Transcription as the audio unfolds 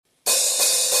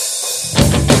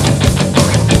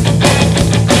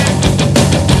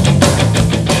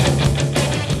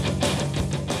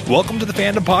Welcome to the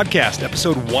Fandom Podcast,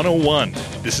 episode 101.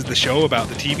 This is the show about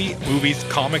the TV, movies,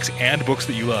 comics, and books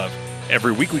that you love.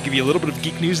 Every week we give you a little bit of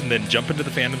geek news and then jump into the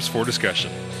fandoms for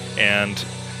discussion. And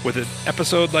with an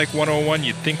episode like 101,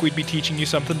 you'd think we'd be teaching you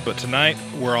something, but tonight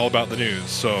we're all about the news.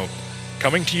 So,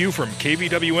 coming to you from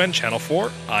KVWN Channel 4,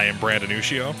 I am Brandon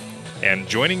Uccio. And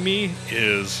joining me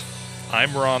is,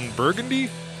 I'm Ron Burgundy,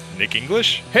 Nick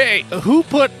English. Hey, who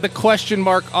put the question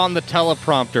mark on the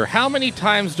teleprompter? How many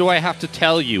times do I have to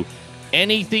tell you?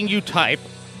 Anything you type,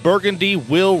 Burgundy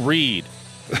will read.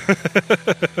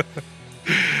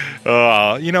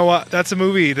 You know what? That's a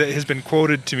movie that has been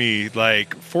quoted to me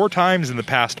like 4 times in the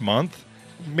past month.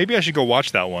 Maybe I should go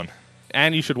watch that one.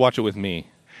 And you should watch it with me.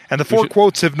 And the 4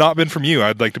 quotes have not been from you,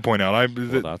 I'd like to point out.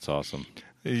 Well, that's awesome.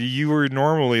 You were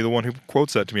normally the one who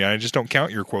quotes that to me. I just don't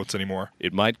count your quotes anymore.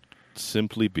 It might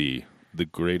simply be the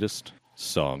greatest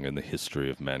song in the history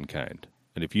of mankind.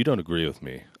 And if you don't agree with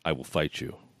me, I will fight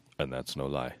you. And that's no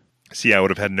lie. See, I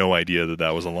would have had no idea that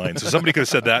that was a line. So somebody could have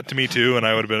said that to me too, and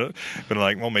I would have been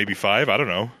like, well, maybe 5. I don't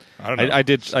know. I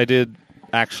did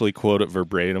actually quote it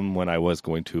verbatim when I was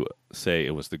going to say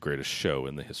it was the greatest show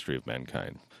in the history of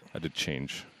mankind. I didn't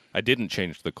change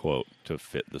the quote to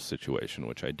fit the situation,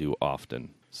 which I do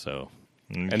often. So,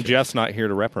 okay. And Jeff's not here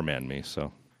to reprimand me,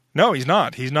 so. No, he's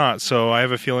not. He's not. So I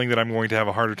have a feeling that I'm going to have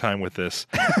a harder time with this.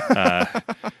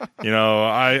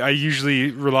 I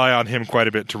usually rely on him quite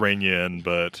a bit to rein you in,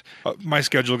 but my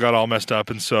schedule got all messed up,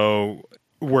 and so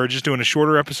we're just doing a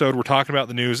shorter episode. We're talking about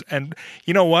the news, and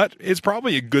you know what? It's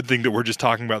probably a good thing that we're just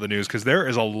talking about the news, because there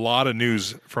is a lot of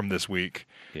news from this week.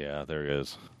 Yeah, there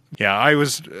is. Yeah, I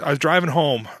was driving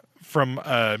home from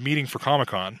a meeting for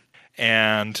Comic-Con,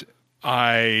 and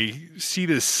I see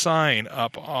this sign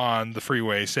up on the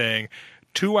freeway saying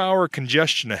 2-hour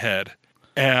congestion ahead.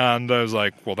 And I was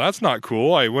like, well, that's not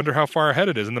cool. I wonder how far ahead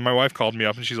it is. And then my wife called me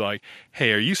up and she's like,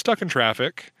 hey, are you stuck in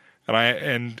traffic?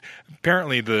 And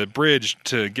apparently the bridge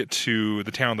to get to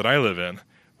the town that I live in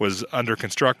was under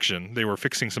construction. They were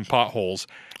fixing some potholes,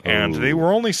 and they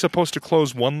were only supposed to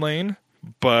close 1 lane,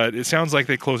 but it sounds like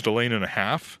they closed a lane and a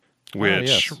half,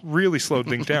 which really slowed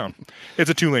things down.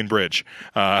 It's a 2-lane bridge.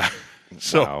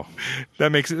 So wow.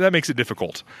 that makes it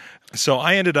difficult. So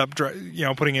I ended up,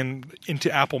 putting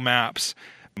into Apple Maps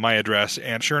my address,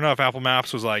 and sure enough, Apple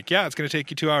Maps was like, yeah, it's going to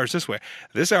take you 2 hours this way.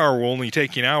 This hour will only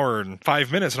take you an hour and 5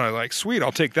 minutes. And I was like, sweet,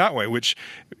 I'll take that way, which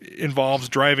involves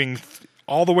driving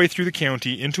all the way through the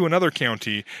county into another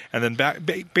county and then back,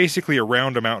 basically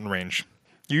around a mountain range.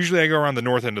 Usually I go around the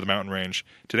north end of the mountain range.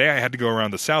 Today I had to go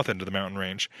around the south end of the mountain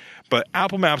range. But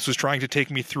Apple Maps was trying to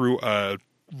take me through a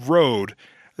road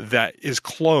that is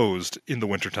closed in the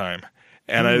wintertime.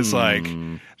 And I was like,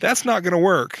 that's not going to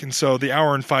work. And so the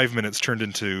hour and 5 minutes turned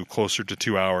into closer to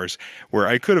 2 hours, where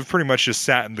I could have pretty much just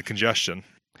sat in the congestion.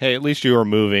 Hey, at least you were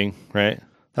moving, right?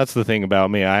 That's the thing about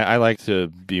me. I like to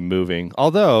be moving.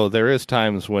 Although there is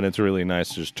times when it's really nice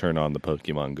to just turn on the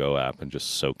Pokemon Go app and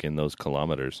just soak in those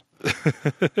kilometers.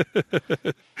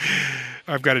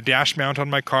 I've got a dash mount on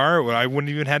my car. I wouldn't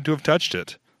even had to have touched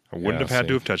it. I wouldn't have had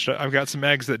to have touched it. I've got some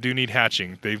eggs that do need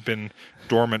hatching. They've been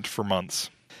dormant for months.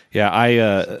 Yeah,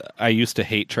 I used to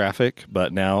hate traffic,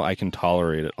 but now I can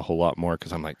tolerate it a whole lot more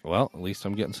because I'm like, well, at least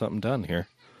I'm getting something done here.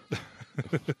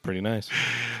 Pretty nice.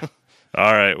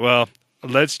 All right, well,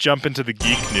 let's jump into the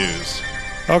geek news.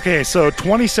 Okay, so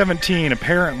 2017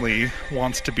 apparently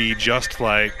wants to be just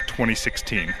like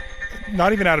 2016.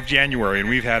 Not even out of January, and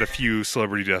we've had a few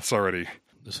celebrity deaths already.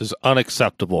 This is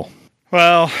unacceptable.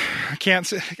 Well, I can't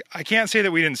say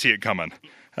that we didn't see it coming.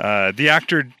 The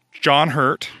actor John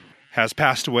Hurt has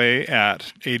passed away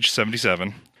at age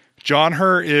 77. John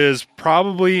Hurt is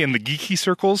probably in the geeky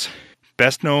circles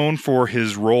best known for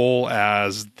his role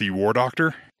as the War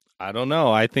Doctor. I don't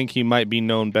know. I think he might be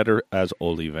known better as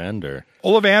Ollivander.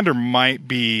 Ollivander might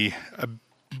be a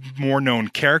more known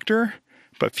character,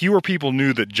 but fewer people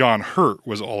knew that John Hurt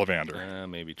was Ollivander.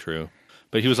 Maybe true.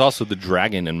 But he was also the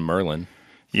dragon in Merlin.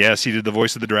 Yes, he did the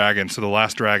voice of the dragon, so the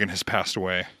last dragon has passed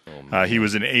away. He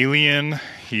was an Alien.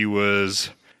 He was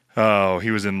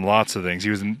in lots of things.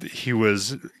 He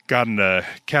got an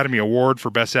Academy Award for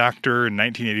Best Actor in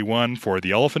 1981 for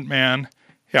The Elephant Man.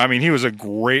 Yeah, I mean, he was a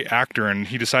great actor, and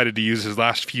he decided to use his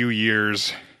last few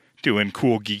years doing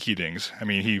cool, geeky things. I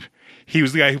mean, he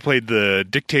was the guy who played the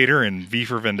dictator in V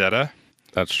for Vendetta.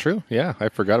 That's true. Yeah, I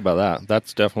forgot about that.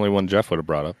 That's definitely one Jeff would have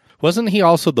brought up. Wasn't he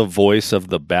also the voice of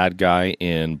the bad guy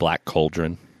in Black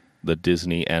Cauldron, the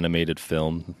Disney animated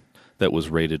film that was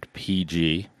rated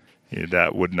PG? Yeah,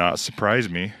 that would not surprise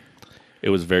me. It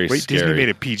was very scary. Wait, Disney made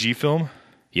a PG film?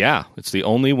 Yeah, it's the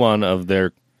only one of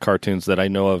their cartoons that I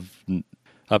know of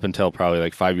up until probably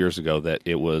like 5 years ago that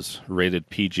it was rated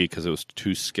PG because it was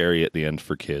too scary at the end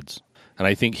for kids. And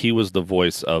I think he was the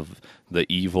voice of the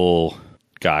evil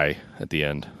guy at the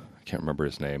end. I can't remember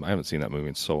his name. I haven't seen that movie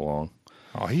in so long.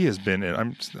 Oh, he has been in.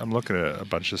 I'm looking at a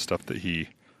bunch of stuff that he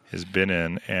has been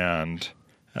in, and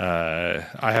I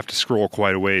have to scroll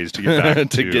quite a ways to get back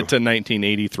to get to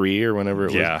 1983 or whenever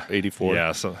it was. 84.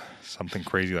 Yeah, so something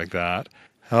crazy like that.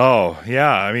 Oh,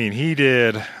 yeah. I mean, he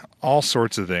did all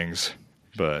sorts of things,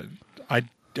 but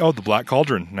The Black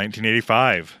Cauldron,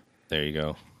 1985. There you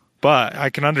go. But I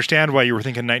can understand why you were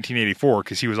thinking 1984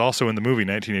 because he was also in the movie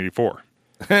 1984.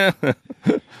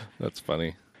 That's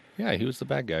funny. Yeah, he was the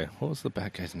bad guy. What was the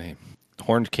bad guy's name?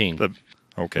 Horned King.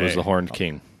 Okay. It was the Horned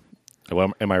King.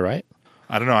 Well, am I right?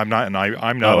 I don't know. I'm not on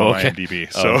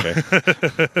IMDb, so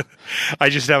I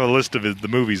just have a list of the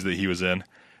movies that he was in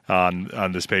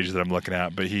on this page that I'm looking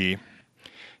at. But he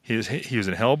was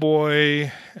in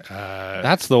Hellboy.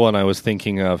 That's the one I was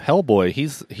thinking of. Hellboy.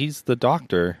 He's the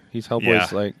doctor. He's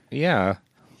Hellboy's Yeah,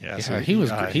 so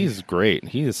he's great.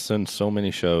 He has in so many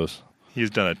shows. He's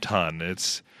done a ton.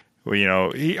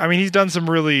 He's done some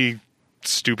really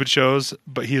stupid shows,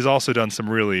 but he's also done some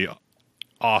really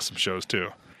awesome shows too.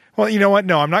 Well, you know what?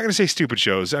 No, I'm not going to say stupid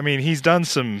shows. I mean, he's done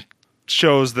some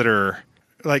shows that are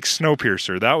like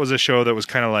Snowpiercer. That was a show that was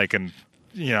kind of like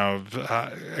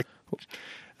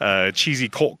a cheesy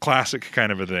cult classic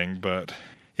kind of a thing, but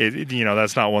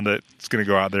that's not one that's going to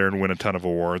go out there and win a ton of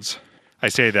awards. I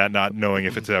say that not knowing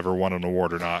if it's ever won an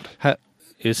award or not.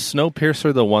 Is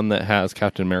Snowpiercer the one that has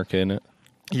Captain America in it?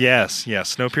 Yes.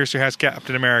 Snowpiercer has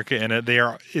Captain America in it.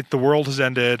 The world has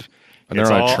ended. And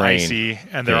they're on a train. Icy,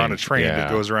 and they're on a train that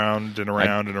goes around and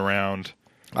around and around.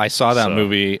 I saw that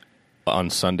movie on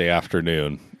Sunday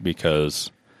afternoon because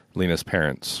Lena's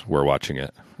parents were watching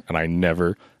it, and I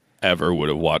never, ever would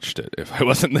have watched it if I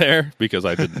wasn't there because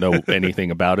I didn't know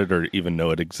anything about it or even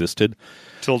know it existed.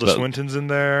 Tilda Swinton's in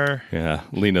there. Yeah,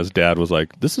 Lena's dad was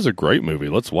like, "This is a great movie.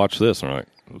 Let's watch this." And I'm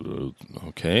like,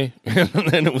 "Okay." And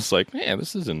then it was like, "Man,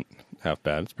 this isn't half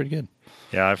bad. It's pretty good."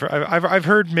 Yeah, I've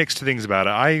heard mixed things about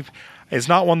it. It's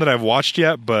not one that I've watched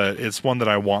yet, but it's one that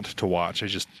I want to watch.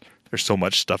 There's so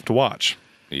much stuff to watch.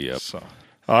 Yep. So,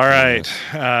 all right.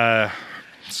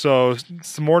 So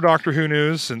some more Doctor Who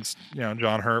news since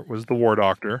John Hurt was the War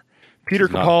Doctor. Peter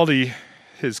Capaldi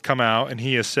has come out and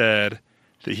he has said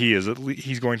that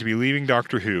he's going to be leaving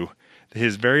Doctor Who.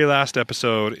 His very last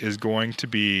episode is going to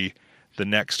be the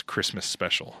next Christmas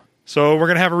special. So we're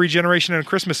going to have a regeneration and a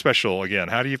Christmas special again.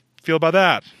 How do you feel about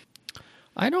that?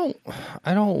 I don't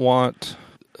want...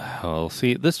 Oh,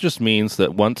 see, this just means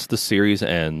that once the series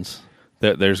ends,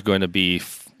 that there's going to be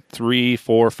 3,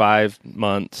 4, 5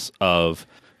 months of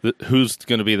who's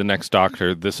going to be the next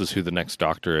Doctor. This is who the next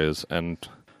Doctor is, and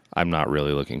I'm not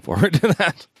really looking forward to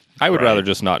that. I would rather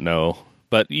just not know.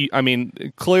 But, I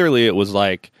mean, clearly it was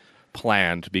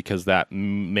planned because that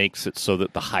makes it so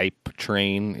that the hype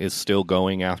train is still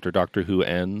going after Doctor Who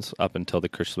ends up until the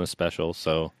Christmas special,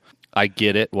 so... I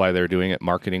get it why they're doing it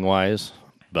marketing wise,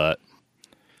 but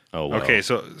oh well. Okay,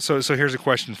 so here's a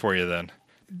question for you then.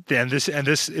 This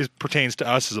pertains to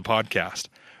us as a podcast.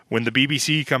 When the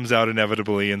BBC comes out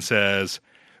inevitably and says,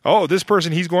 "Oh, this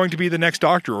person, he's going to be the next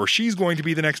Doctor, or she's going to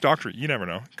be the next Doctor," you never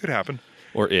know. It could happen.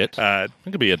 Or it. It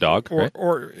could be a dog.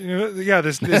 Or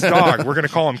this dog. We're going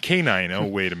to call him K9. Oh,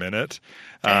 wait a minute.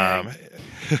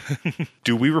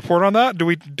 Do we report on that? Do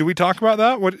we talk about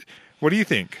that? What do you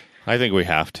think? I think we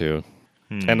have to,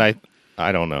 and I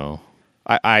don't know.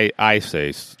 I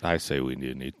say we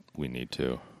need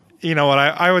to. You know what?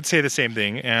 I would say the same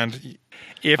thing. And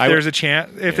if there's a chance,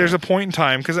 there's a point in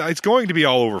time, because it's going to be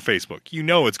all over Facebook.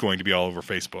 It's going to be all over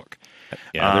Facebook.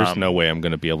 Yeah, there's no way I'm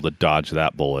going to be able to dodge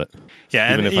that bullet.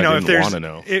 Yeah, even and if I didn't want to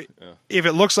know. If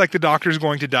it looks like the Doctor's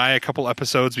going to die a couple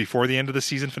episodes before the end of the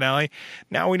season finale,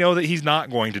 now we know that he's not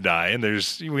going to die, and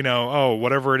we know,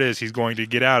 whatever it is, he's going to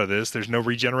get out of this. There's no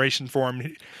regeneration for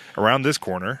him around this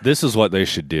corner. This is what they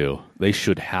should do. They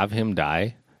should have him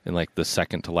die in the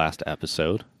second to last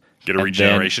episode. Get a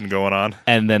regeneration going on.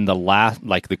 And then the last,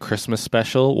 the Christmas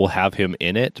special will have him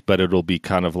in it, but it'll be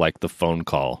kind of like the phone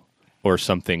call or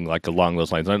something along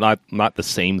those lines. Not the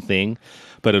same thing,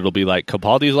 but it'll be like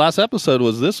Capaldi's last episode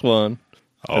was this one.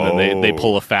 And then they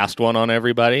pull a fast one on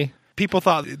everybody. People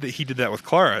thought that he did that with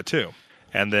Clara, too.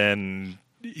 And then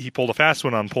he pulled a fast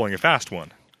one on pulling a fast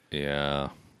one. Yeah,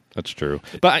 that's true.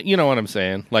 But you know what I'm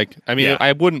saying?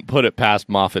 I wouldn't put it past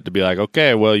Moffat to be like,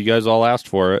 okay, well, you guys all asked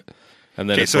for it. And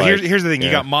then so here's the thing. You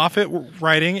got Moffat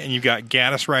writing and you got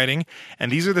Gaddis writing.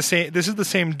 And these are the same. This is the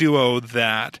same duo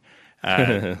that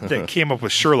came up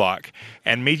with Sherlock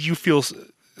and made you feel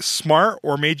smart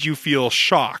or made you feel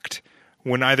shocked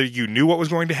when either you knew what was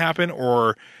going to happen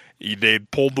or they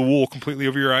pulled the wool completely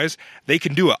over your eyes. They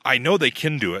can do it. I know they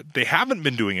can do it. They haven't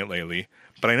been doing it lately,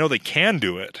 but I know they can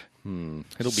do it.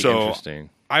 It'll be interesting.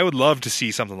 I would love to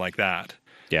see something like that.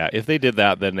 Yeah, if they did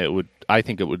that, then I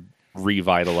think it would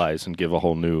revitalize and give a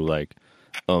whole new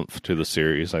oomph to the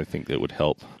series. I think that would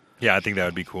help. Yeah, I think that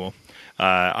would be cool.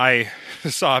 I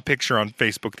saw a picture on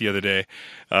Facebook the other day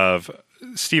of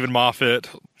Stephen Moffat,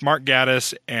 Mark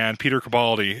Gatiss, and Peter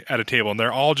Capaldi at a table, and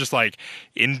they're all just like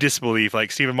in disbelief.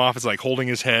 Like Stephen Moffat's like holding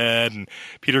his head, and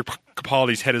Peter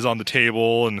Capaldi's head is on the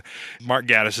table, and Mark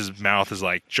Gatiss's mouth is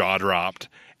like jaw dropped.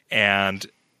 And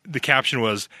the caption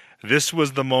was, "This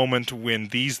was the moment when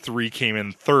these three came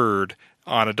in third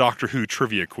on a Doctor Who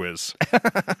trivia quiz."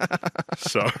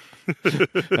 So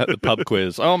At the pub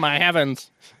quiz. Oh my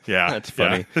heavens. yeah, That's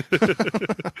funny. yeah.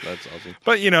 That's awesome.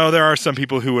 But there are some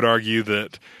people who would argue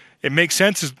that it makes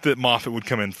sense that Moffat would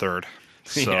come in third.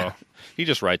 So Yeah. He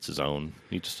just writes his own.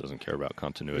 He just doesn't care about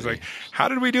continuity. he's like, "How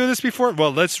did we do this before?"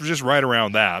 Well, let's just write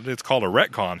around that. It's called a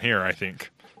retcon here, I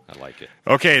think. I like it.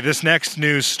 Okay, this next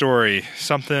news story,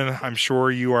 something I'm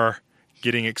sure you are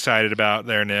getting excited about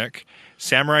there, Nick.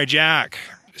 Samurai Jack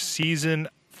season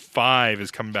 5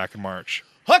 is coming back in March.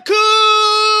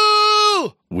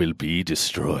 Haku will be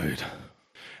destroyed.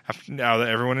 Now that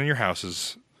everyone in your house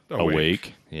is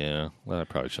awake. Yeah. Well, I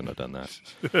probably shouldn't have done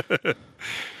that.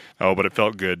 Oh, but it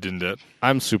felt good, didn't it?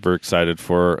 I'm super excited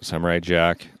for Samurai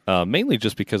Jack, mainly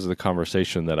just because of the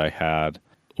conversation that I had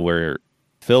where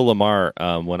Phil Lamar,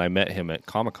 when I met him at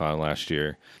Comic-Con last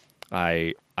year,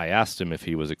 I asked him if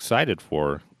he was excited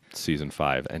for season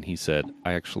 5, and he said,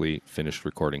 "I actually finished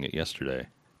recording it yesterday,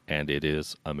 and it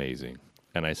is amazing."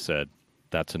 And I said,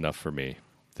 "That's enough for me.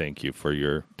 Thank you for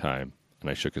your time." And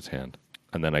I shook his hand,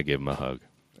 and then I gave him a hug.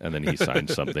 And then he signed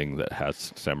something that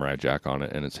has Samurai Jack on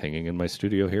it, and it's hanging in my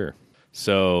studio here.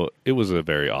 So it was a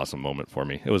very awesome moment for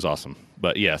me. It was awesome.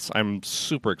 But yes, I'm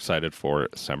super excited for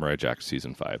Samurai Jack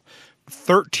season 5.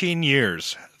 13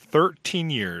 years. 13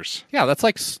 years. Yeah, that's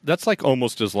like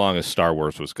almost as long as Star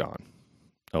Wars was gone.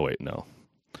 Oh wait, no.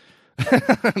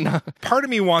 Part of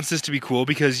me wants this to be cool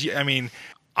because,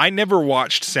 I never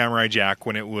watched Samurai Jack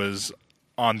when it was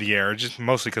on the air, just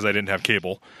mostly because I didn't have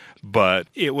cable. But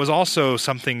it was also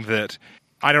something that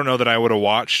I don't know that I would have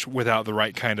watched without the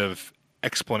right kind of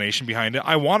explanation behind it.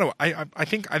 I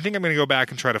think I'm going to go back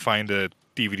and try to find a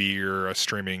DVD or a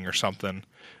streaming or something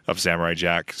of Samurai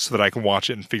Jack so that I can watch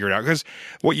it and figure it out. Because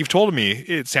what you've told me,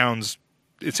 it sounds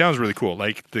really cool.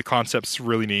 Like the concept's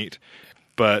really neat.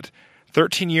 But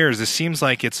 13 years, this seems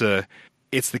like it's the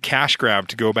cash grab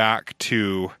to go back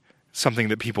to something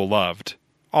that people loved.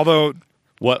 Although,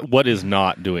 what is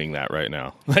not doing that right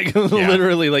now? Like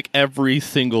literally, like every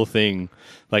single thing.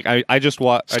 Like I just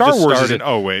watched Star Wars isn't.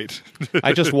 Oh wait,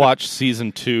 I just watched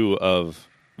season 2 of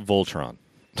Voltron.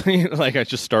 Like I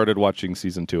just started watching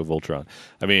season 2 of Voltron.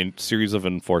 I mean, series of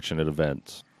unfortunate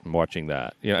events. I'm watching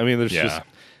that. There's just.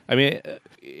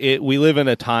 We live in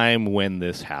a time when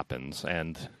this happens,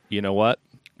 and you know what?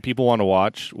 People want to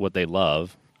watch what they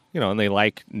love, and they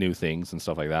like new things and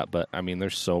stuff like that. But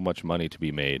there's so much money to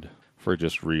be made for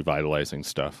just revitalizing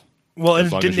stuff. Well,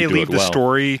 and didn't they leave the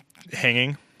story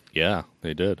hanging? Yeah,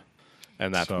 they did.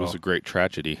 And that was a great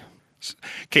tragedy.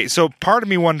 Okay, so part of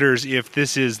me wonders if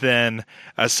this is then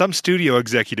some studio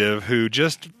executive who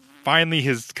just finally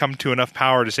has come to enough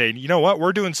power to say, you know what,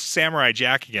 we're doing Samurai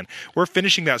Jack again. We're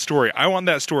finishing that story. I want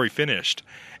that story finished.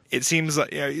 It seems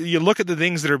like you look at the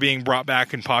things that are being brought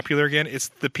back and popular again, it's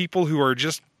the people who are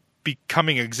just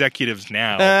becoming executives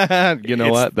now. You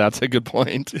know what? That's a good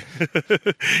point.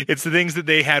 It's the things that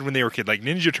they had when they were kids. Like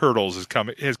Ninja Turtles has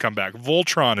come back.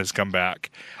 Voltron has come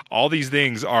back. All these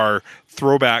things are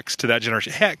throwbacks to that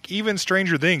generation. Heck, even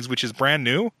Stranger Things, which is brand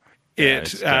new,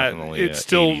 it's definitely it's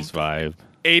still 80s vibe.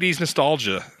 80s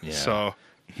nostalgia. Yeah. So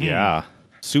yeah.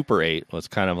 Super 8 was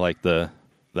kind of like that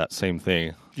same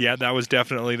thing. Yeah, that was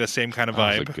definitely the same kind of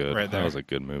vibe right there. That was a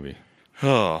good movie.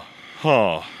 Oh.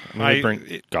 They bring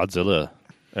Godzilla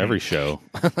every show.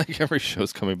 Like every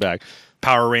show's coming back.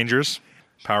 Power Rangers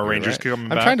coming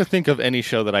back. I'm trying to think of any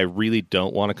show that I really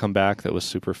don't want to come back that was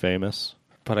super famous,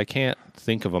 but I can't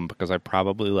think of them because I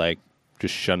probably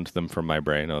just shunned them from my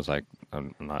brain. I was like,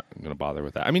 I'm not going to bother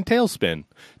with that. Tailspin.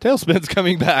 Tailspin's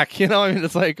coming back.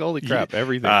 It's like, holy crap,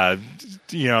 everything.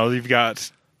 You've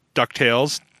got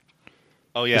DuckTales.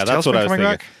 Oh, yeah, Is that's Tailspin what I was coming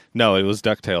thinking. back? No, it was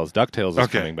DuckTales. DuckTales is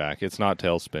coming back. It's not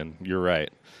Tailspin. You're right.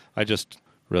 I just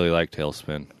really like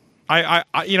Tailspin. I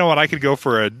you know what? I could go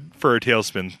for a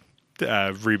Tailspin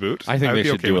reboot. I think they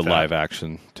should do a that. live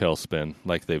action Tailspin,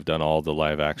 like they've done all the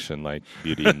live action, like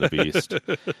Beauty and the Beast.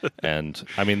 And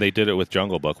they did it with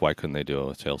Jungle Book. Why couldn't they do it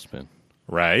with Tailspin?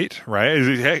 Right.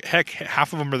 Heck,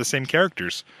 half of them are the same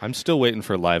characters. I'm still waiting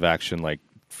for live action like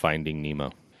Finding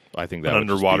Nemo. I think that An would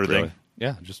just be underwater brilliant. thing?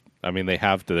 Yeah, just I mean they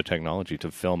have the technology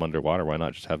to film underwater. Why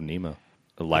not just have Nemo,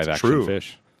 a live That's action true.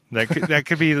 fish? That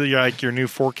could be like your new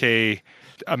 4K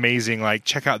amazing. Like,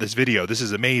 check out this video. This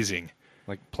is amazing.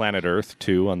 Like Planet Earth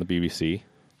 2 on the BBC.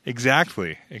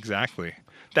 Exactly.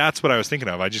 That's what I was thinking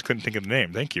of. I just couldn't think of the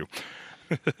name. Thank you.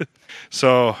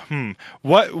 So,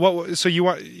 what? So you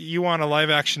want a live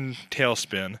action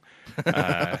Tailspin?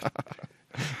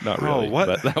 Not really, what?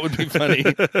 but that would be funny.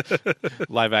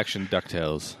 Live action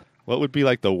DuckTales. What would be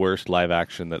like the worst live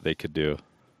action that they could do?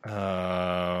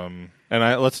 And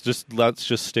let's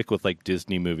just stick with like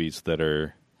Disney movies that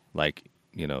are like,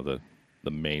 you know,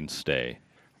 the mainstay.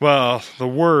 Well, the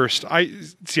worst. I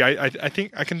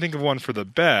think I can think of one for the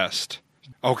best.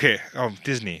 Okay. Oh,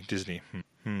 Disney.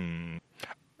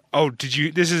 Oh, did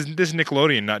you? This is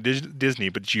Nickelodeon, not Disney.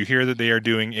 But did you hear that they are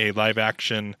doing a live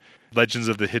action Legends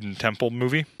of the Hidden Temple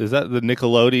movie? Is that the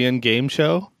Nickelodeon game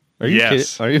show? Are you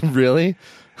Yes. Are you really?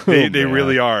 They Oh, they man.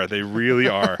 really are. They really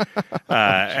are.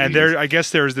 And I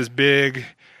guess there was this big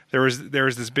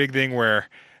thing where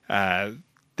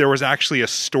there was actually a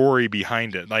story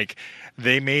behind it. Like,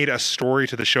 they made a story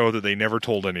to the show that they never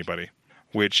told anybody,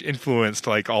 which influenced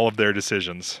like all of their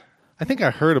decisions. I think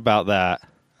I heard about that.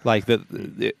 Like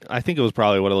that, I think it was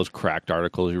probably one of those cracked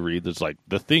articles you read that's like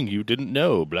the thing you didn't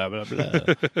know, blah blah blah.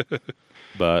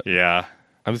 But Yeah.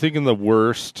 I'm thinking the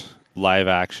worst live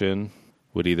action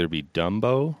would either be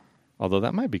Dumbo, although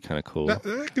that might be kind of cool,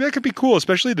 That could be cool,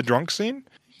 especially the drunk scene.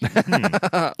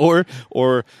 or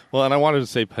well, and I wanted to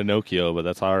say Pinocchio, but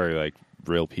that's already like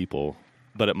real people.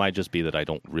 But it might just be that I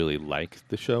don't really like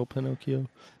the show Pinocchio,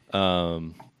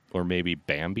 or maybe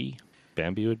Bambi.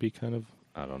 Bambi would be kind of,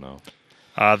 I don't know.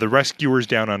 The Rescuers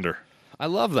Down Under. I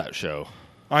love that show.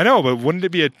 I know, but wouldn't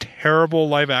it be a terrible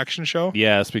live action show?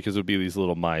 Yes, because it would be these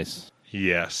little mice.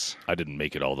 Yes. I didn't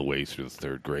make it all the way through the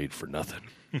third grade for nothing.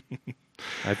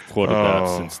 I've quoted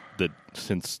Oh. that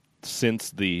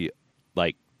since the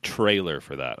like trailer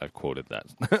for that. I've quoted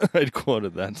that. I'd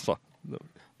quoted that song.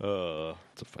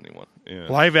 It's a funny one. Yeah.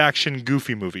 Live action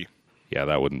Goofy movie. Yeah,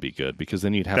 that wouldn't be good because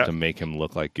then you'd have That- to make him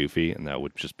look like Goofy, and that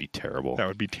would just be terrible. That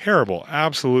would be terrible.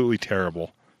 Absolutely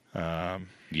terrible.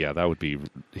 Yeah, that would be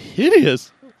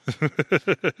hideous.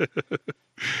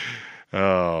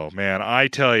 Oh, man. I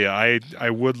tell you, I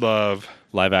would love...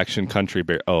 Live action Country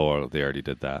Bear. Oh, they already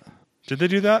did that. Did they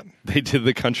do that? They did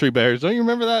the Country Bears. Don't you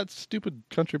remember that stupid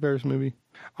Country Bears movie?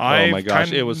 Oh I've my gosh,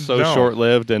 kind- it was so no.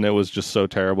 short-lived and it was just so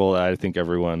terrible. I think it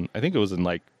was in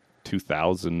like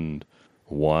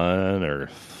 2001 or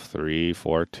 3,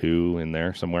 4, 2 in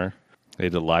there somewhere. They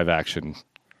did live action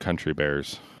Country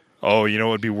Bears. Oh, you know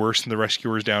what would be worse than The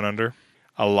Rescuers Down Under?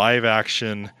 A live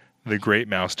action The Great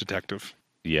Mouse Detective.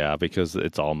 Yeah, because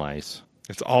it's all mice.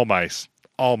 It's all mice.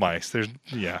 All mice.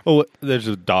 Yeah. Oh, there's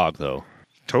a dog though.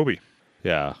 Toby.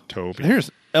 Yeah. Toby.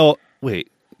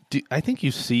 Wait. I think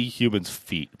you see humans'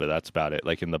 feet, but that's about it.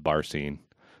 Like in the bar scene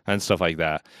and stuff like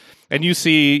that. And you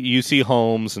see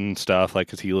Holmes and stuff, like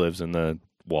because he lives in the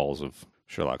walls of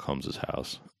Sherlock Holmes's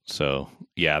house. So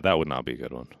yeah, that would not be a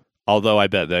good one. Although I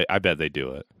bet they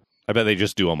do it. I bet they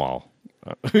just do them all.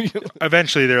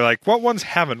 Eventually, they're like, what ones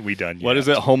haven't we done yet? What is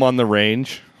it? Home on the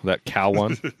Range, that cow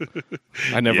one.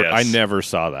 I Yes. never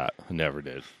saw that. I never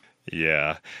did.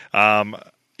 Yeah.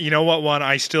 You know what one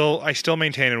I still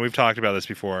maintain, and we've talked about this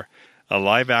before, a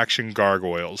live action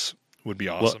Gargoyles would be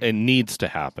awesome. Well, it needs to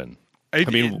happen. I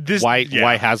mean, this- why yeah.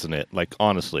 why hasn't it? Like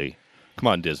honestly, come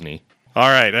on, Disney. All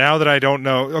right, now that I don't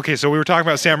know. Okay, so we were talking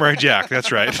about Samurai Jack.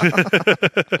 That's right.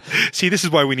 See, this is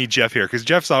why we need Jeff here, because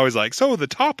Jeff's always like, so the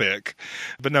topic.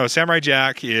 But no, Samurai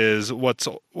Jack is what's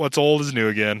old is new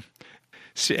again.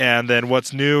 And then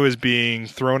what's new is being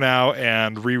thrown out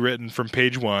and rewritten from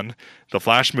page one. The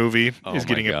Flash movie is my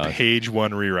getting a gosh. page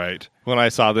one rewrite. When I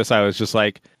saw this, I was just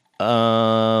like,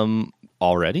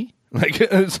 already? Like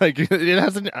it's like it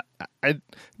hasn't. Did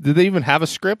they even have a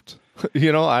script?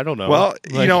 I don't know. Well,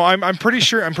 Like, I'm pretty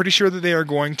sure that they are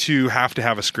going to have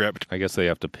a script. I guess they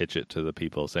have to pitch it to the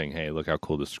people, saying, "Hey, look how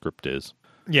cool the script is."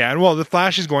 Yeah, and well, The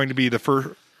Flash is going to be the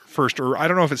first, or I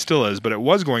don't know if it still is, but it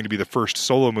was going to be the first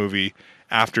solo movie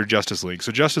after Justice League.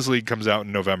 So Justice League comes out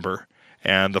in November,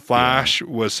 and The Flash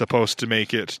was supposed to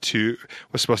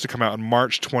come out in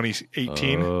March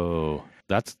 2018. Oh,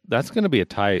 that's going to be a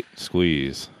tight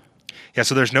squeeze. Yeah,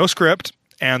 so there's no script,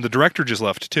 and the director just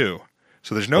left too.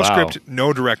 So there's no Wow. script,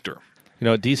 no director.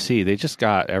 DC, they just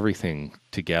got everything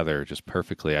together just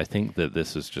perfectly. I think that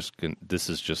this is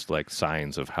just like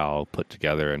signs of how put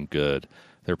together and good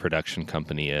their production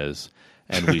company is.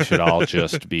 And we should all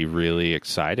just be really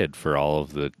excited for all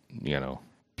of the,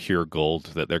 pure gold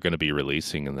that they're going to be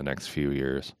releasing in the next few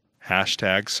years.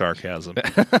 Hashtag sarcasm.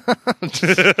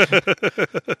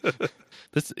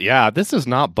 This does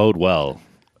not bode well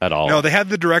at all. No, they had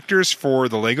the directors for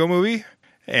the Lego movie,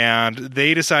 and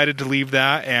they decided to leave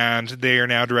that, and they are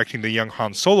now directing the young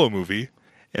Han Solo movie.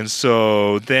 And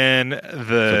so then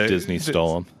Disney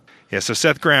stole them. Yeah, so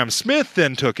Seth Grahame-Smith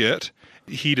then took it.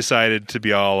 He decided to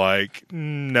be all like,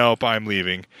 nope, I'm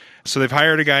leaving. So they've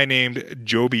hired a guy named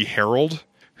Joby Harold,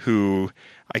 who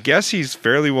I guess he's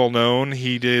fairly well known.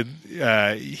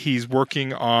 He's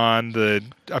working on the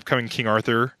upcoming King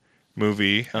Arthur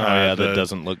movie. That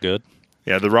doesn't look good.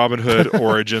 Yeah, the Robin Hood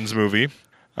Origins movie.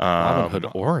 Robin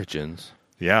Hood Origins?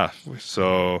 Yeah,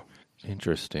 so...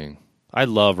 Interesting. I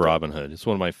love Robin Hood. It's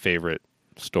one of my favorite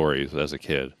stories as a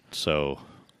kid, so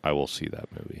I will see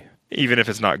that movie. Even if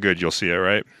it's not good, you'll see it,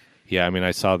 right? Yeah, I mean,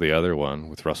 I saw the other one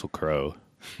with Russell Crowe,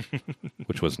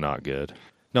 which was not good.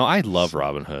 No, I love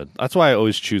Robin Hood. That's why I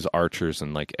always choose archers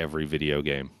in like every video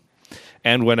game.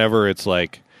 And whenever it's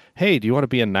like, hey, do you want to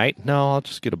be a knight? No, I'll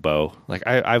just get a bow. Like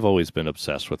I've always been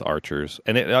obsessed with archers.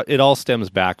 And it all stems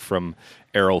back from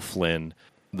Errol Flynn,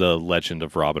 The Legend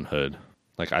of Robin Hood.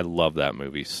 Like, I love that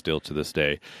movie still to this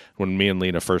day. When me and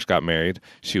Lena first got married,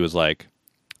 she was like,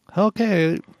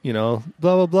 okay, blah,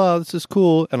 blah, blah, this is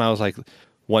cool. And I was like,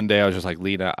 one day I was just like,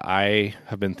 Lena, I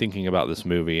have been thinking about this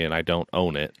movie and I don't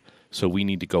own it, so we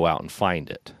need to go out and find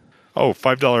it. Oh,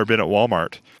 $5 bin at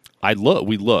Walmart. We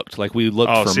looked for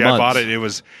months. I bought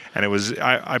it.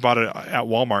 I bought it at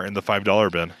Walmart in the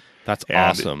 $5 bin. That's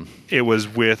awesome. It was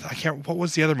with, what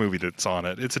was the other movie that's on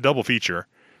it? It's a double feature.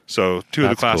 So two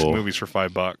of the classic movies for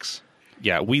 $5.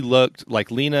 Yeah, we looked,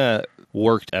 like Lena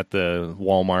worked at the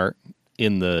Walmart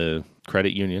in the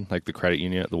credit union, like the credit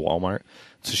union at the Walmart.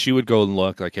 So she would go and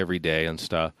look like every day and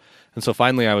stuff. And so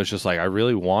finally I was just like, I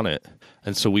really want it.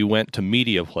 And so we went to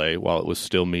Media Play while it was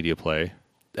still Media Play.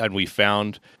 And we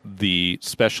found the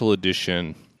special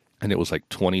edition, and it was like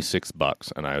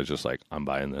 $26. And I was just like, I'm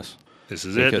buying this. This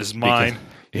is it. This is mine.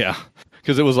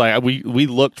 Because it was like, we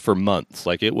looked for months.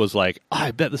 Like, it was like,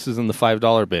 I bet this is in the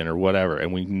 $5 bin or whatever.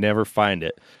 And we never find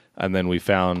it. And then we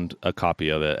found a copy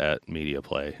of it at Media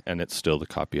Play. And it's still the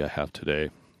copy I have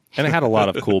today. And it had a lot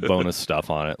of cool bonus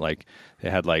stuff on it. Like, it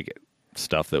had like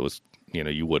stuff that was,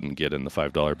 you wouldn't get in the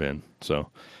 $5 bin. So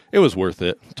it was worth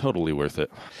it. Totally worth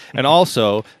it. And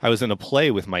also, I was in a play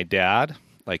with my dad,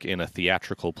 like in a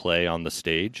theatrical play on the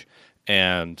stage.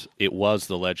 And it was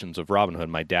The Legends of Robin Hood.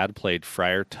 My dad played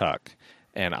Friar Tuck,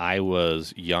 and I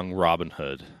was young Robin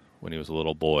Hood when he was a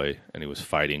little boy, and he was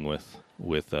fighting with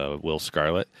Will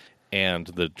Scarlet. And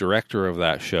the director of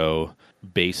that show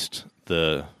based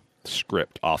the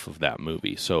script off of that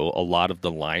movie. So a lot of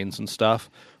the lines and stuff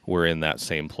were in that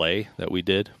same play that we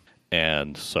did.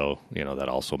 And so, that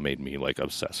also made me like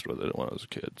obsessed with it when I was a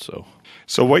kid. So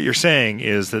what you're saying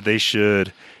is that they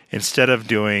should, instead of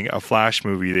doing a Flash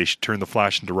movie, they should turn the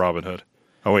Flash into Robin Hood.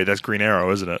 Oh wait, that's Green Arrow,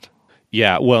 isn't it?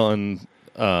 Yeah, well, and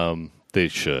they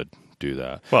should do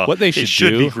that. Well, what they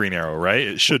should be Green Arrow, right?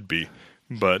 It should be,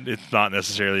 but it's not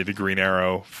necessarily the Green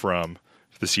Arrow from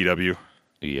the CW.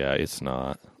 Yeah, it's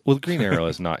not. Well, Green Arrow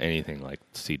is not anything like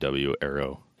CW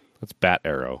Arrow. That's Bat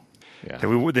Arrow. Yeah.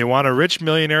 They want a rich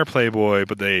millionaire playboy,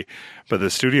 but the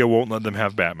studio won't let them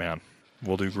have Batman.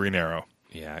 We'll do Green Arrow.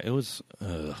 Yeah, it was.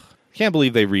 I can't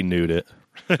believe they renewed it.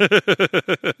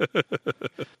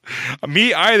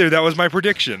 Me either. That was my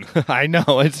prediction. I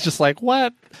know. It's just like,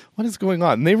 what? What is going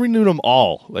on? And they renewed them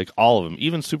all, like all of them,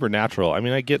 even Supernatural. I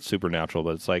mean, I get Supernatural,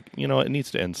 but it's like, it needs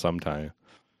to end sometime.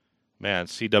 Man,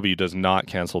 CW does not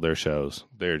cancel their shows.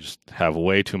 They just have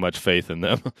way too much faith in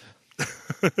them.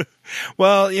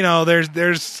 Well,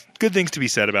 there's good things to be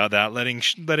said about that, letting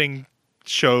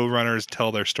showrunners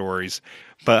tell their stories.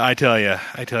 But I tell you,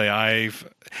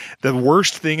 the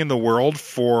worst thing in the world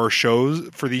for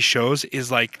these shows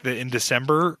is like in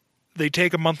December they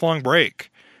take a month-long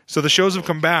break. So the shows have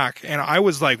come back, and I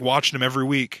was like watching them every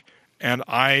week, and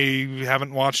I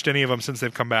haven't watched any of them since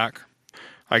they've come back.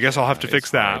 I guess I'll have to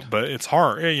fix that, but it's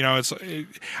hard.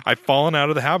 I've fallen out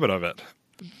of the habit of it.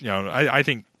 I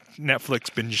think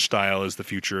Netflix binge style is the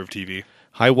future of TV.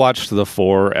 I watched the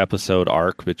 4-episode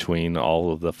arc between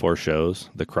all of the 4 shows,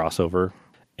 the crossover,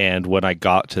 and when I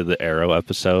got to the Arrow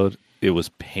episode, it was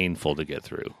painful to get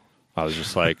through. I was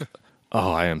just like,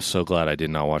 oh, I am so glad I did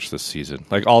not watch this season.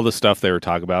 Like, all the stuff they were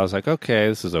talking about, I was like, okay,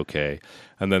 this is okay.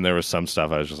 And then there was some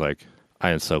stuff I was just like, I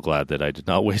am so glad that I did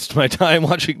not waste my time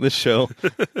watching this show.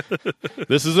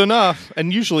 This is enough.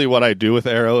 And usually what I do with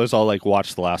Arrow is I'll like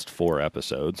watch the last 4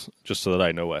 episodes just so that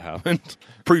I know what happened.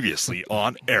 Previously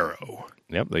on Arrow.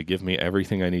 Yep, they give me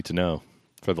everything I need to know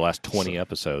for the last 20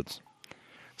 episodes.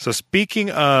 So speaking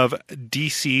of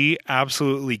DC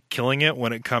absolutely killing it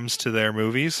when it comes to their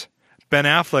movies, Ben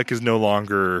Affleck is no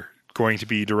longer going to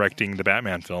be directing the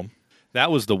Batman film.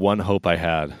 That was the one hope I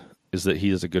had, is that he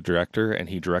is a good director and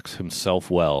he directs himself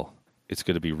well. It's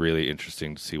going to be really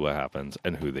interesting to see what happens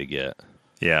and who they get.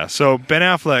 Yeah, so Ben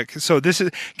Affleck, so this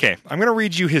is, okay, I'm going to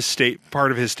read you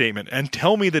part of his statement and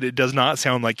tell me that it does not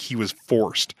sound like he was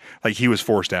forced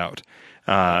out.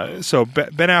 So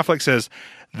Ben Affleck says,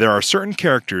 there are certain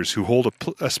characters who hold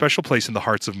a special place in the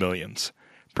hearts of millions.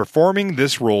 Performing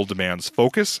this role demands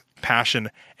focus, passion,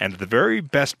 and the very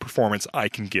best performance I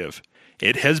can give.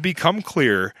 It has become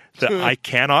clear that I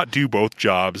cannot do both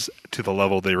jobs to the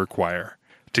level they require.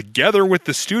 Together with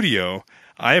the studio,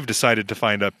 I have decided to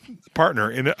find a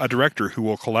partner in a director who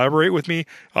will collaborate with me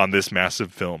on this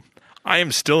massive film. I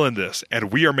am still in this,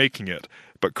 and we are making it,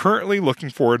 but currently looking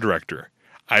for a director.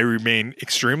 I remain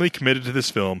extremely committed to this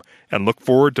film and look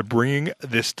forward to bringing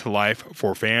this to life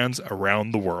for fans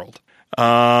around the world.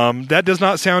 That does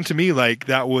not sound to me like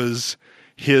that was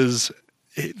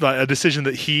a decision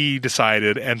that he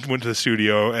decided and went to the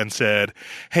studio and said,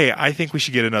 hey, I think we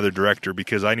should get another director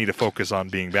because I need to focus on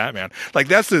being Batman. Like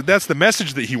that's the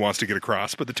message that he wants to get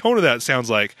across. But the tone of that sounds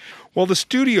like, well, the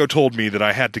studio told me that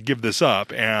I had to give this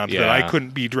up and that I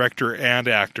couldn't be director and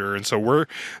actor. And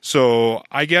so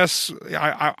I guess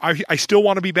I still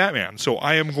want to be Batman. So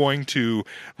I am going to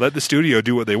let the studio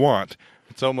do what they want.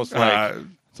 It's almost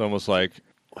like,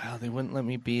 well, they wouldn't let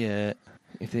me be it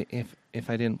if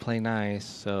I didn't play nice,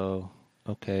 so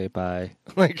okay, bye.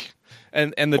 Like,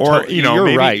 and the tone, you're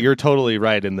maybe, right. You're totally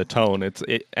right in the tone.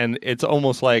 It's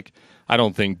almost like I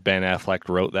don't think Ben Affleck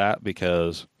wrote that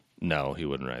because no, he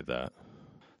wouldn't write that.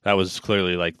 That was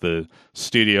clearly like the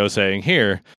studio saying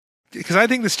here. Because I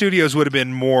think the studios would have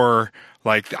been more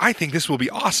like, I think this will be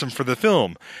awesome for the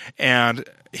film, and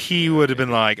he would have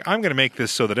been like, I'm going to make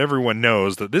this so that everyone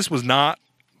knows that this was not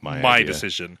my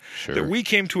decision, that we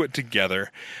came to it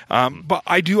together. But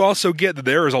I do also get that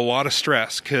there is a lot of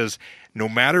stress because no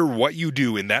matter what you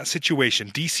do in that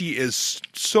situation, DC is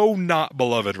so not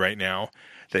beloved right now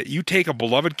that you take a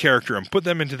beloved character and put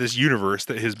them into this universe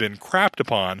that has been crapped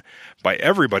upon by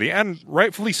everybody, and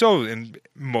rightfully so in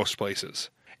most places.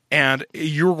 And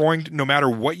you're going to, no matter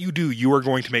what you do, you are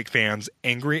going to make fans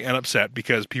angry and upset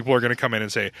because people are going to come in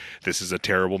and say, this is a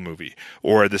terrible movie.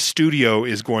 Or the studio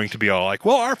is going to be all like,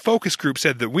 well, our focus group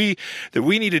said that we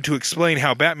needed to explain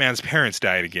how Batman's parents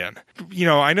died again. You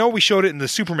know, I know we showed it in the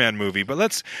Superman movie, but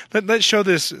let's show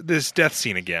this death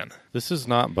scene again. This does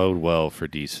not bode well for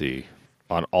DC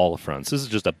on all fronts. This is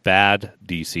just a bad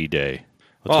DC day.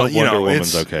 Let's hope Wonder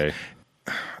Woman's okay.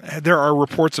 There are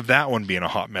reports of that one being a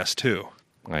hot mess, too.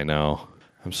 I know.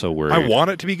 I'm so worried. I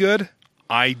want it to be good.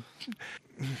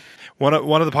 One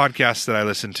of the podcasts that I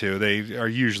listen to, they are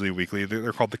usually weekly.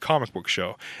 They're called The Comic Book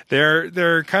Show.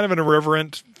 They're kind of an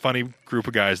irreverent, funny group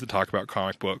of guys that talk about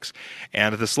comic books.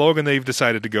 And the slogan they've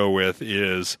decided to go with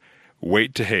is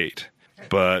 "Wait to hate,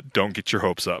 but don't get your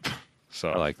hopes up."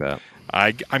 So I like that.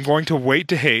 I'm going to wait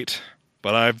to hate,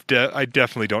 but I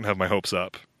definitely don't have my hopes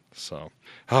up. So,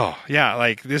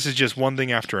 like this is just one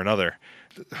thing after another.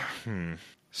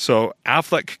 So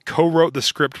Affleck co-wrote the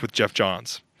script with Jeff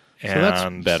Johns. And so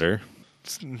that's better.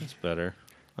 It's better.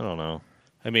 I don't know.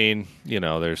 I mean,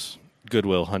 there's Good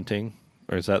Will Hunting,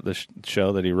 or is that the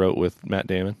show that he wrote with Matt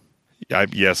Damon?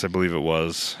 Yes, I believe it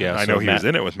was. Yeah, I know he was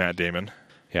in it with Matt Damon.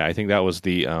 Yeah, I think that was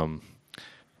the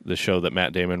show that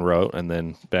Matt Damon wrote, and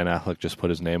then Ben Affleck just put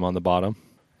his name on the bottom.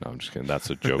 No, I'm just kidding. That's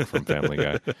a joke from Family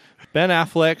Guy. Ben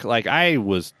Affleck, like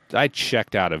I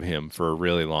checked out of him for a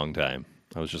really long time.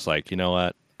 I was just like, you know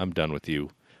what? I'm done with you.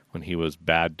 When he was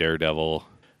bad Daredevil,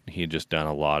 he had just done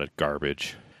a lot of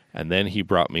garbage. And then he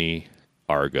brought me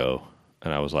Argo,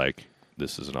 and I was like,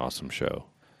 this is an awesome show.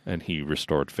 And he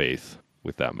restored faith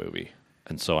with that movie.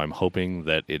 And so I'm hoping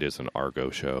that it is an Argo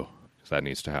show, because that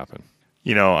needs to happen.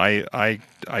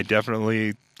 I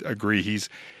definitely agree.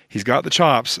 He's got the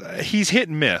chops. He's hit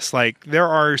and miss. Like, there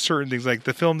are certain things, like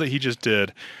the film that he just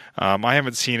did. I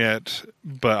haven't seen it,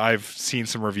 but I've seen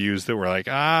some reviews that were like,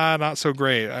 not so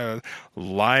great. I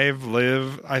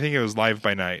think it was Live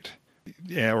by Night.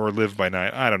 Yeah, or Live by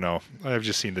Night. I don't know. I've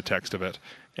just seen the text of it.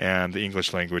 And the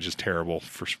English language is terrible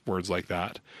for words like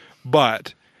that.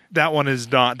 But that one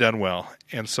is not done well.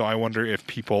 And so I wonder if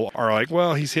people are like,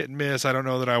 well, he's hit and miss. I don't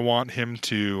know that I want him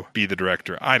to be the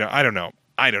director. I don't know.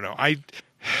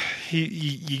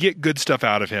 You get good stuff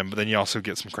out of him, but then you also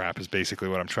get some crap, is basically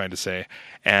what I'm trying to say.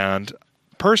 And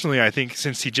personally, I think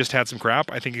since he just had some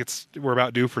crap, I think we're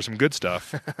about due for some good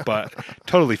stuff. But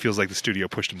totally feels like the studio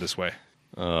pushed him this way.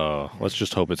 Oh, let's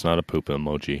just hope it's not a poop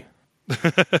emoji.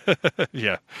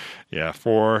 Yeah,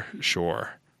 for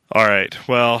sure. All right,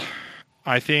 well,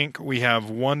 I think we have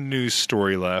one news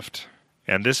story left,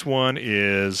 and this one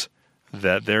is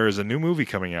that there is a new movie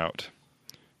coming out.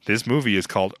 This movie is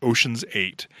called Ocean's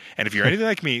 8. And if you're anything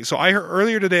like me, so I heard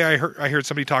earlier today I heard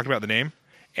somebody talk about the name,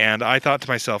 and I thought to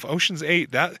myself, Ocean's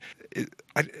 8,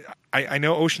 I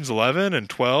know Ocean's 11 and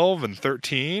 12 and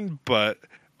 13, but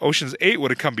Ocean's 8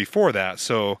 would have come before that.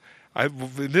 So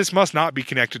this must not be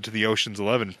connected to the Ocean's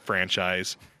 11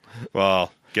 franchise.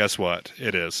 Well, guess what?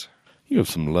 It is. You have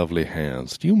some lovely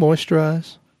hands. Do you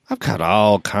moisturize? I've got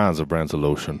all kinds of brands of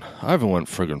lotion. I even went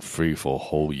friggin' free for a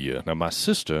whole year. Now, my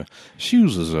sister, she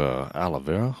uses aloe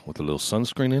vera with a little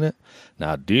sunscreen in it.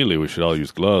 Now, ideally, we should all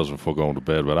use gloves before going to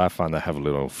bed, but I find that have a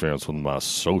little interference with my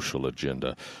social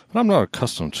agenda. But I'm not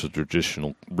accustomed to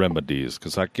traditional remedies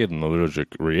because I get an allergic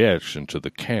reaction to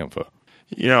the camphor.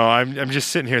 You know, I'm just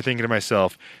sitting here thinking to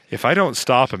myself, if I don't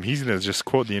stop him, he's going to just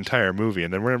quote the entire movie,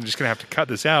 and then I'm just going to have to cut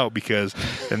this out because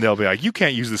then they'll be like, you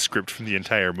can't use the script from the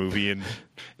entire movie, and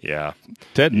yeah.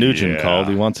 Ted Nugent called.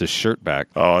 He wants his shirt back.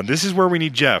 Oh, and this is where we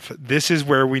need Jeff.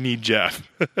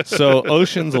 So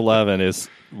Ocean's 11 is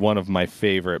one of my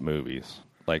favorite movies.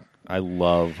 Like, I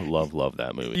love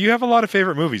that movie. You have a lot of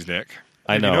favorite movies, Nick.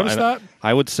 I know. Have you noticed that?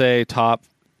 I would say top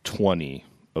 20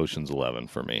 Ocean's 11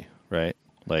 for me, right?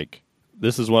 Like,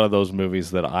 this is one of those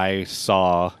movies that I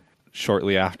saw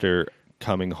shortly after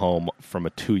coming home from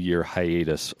a 2-year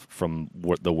hiatus from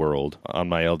the world. On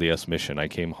my LDS mission, I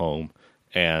came home,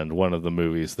 and one of the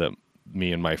movies that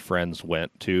me and my friends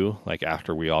went to, like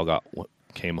after we all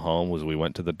came home, was we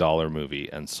went to the Dollar Movie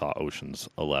and saw Ocean's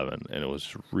 11, and it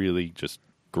was really just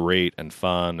great and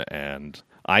fun, and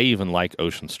I even like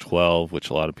Ocean's 12, which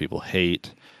a lot of people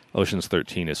hate. Ocean's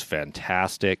 13 is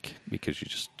fantastic because you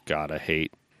just gotta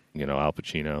hate, Al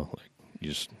Pacino. Like,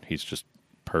 he's just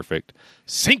perfect.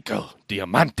 Cinco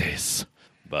Diamantes.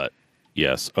 But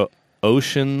yes, the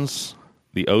Ocean's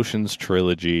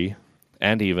trilogy,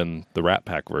 and even the Rat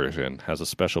Pack version, has a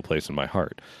special place in my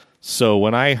heart. So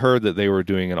when I heard that they were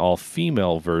doing an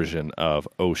all-female version of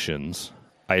Oceans,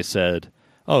 I said,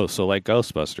 oh, so like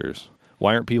Ghostbusters.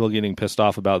 Why aren't people getting pissed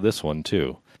off about this one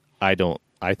too? I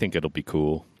think it'll be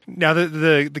cool. Now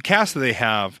the cast that they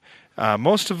have,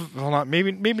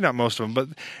 maybe not most of them, but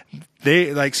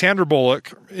they, like, Sandra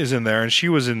Bullock is in there, and she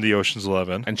was in the Ocean's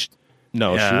 11. And she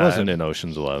wasn't in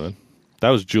Ocean's 11. That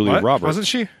was Julia Roberts. Wasn't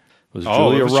she? It was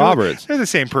Julia Roberts. They're the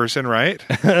same person, right?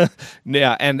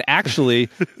 Yeah, and actually,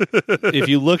 if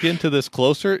you look into this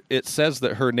closer, it says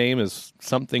that her name is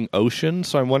something Ocean,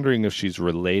 so I'm wondering if she's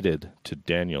related to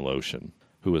Daniel Ocean,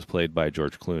 who was played by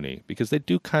George Clooney, because they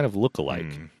do kind of look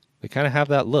alike. They kind of have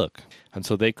that look, and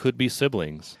so they could be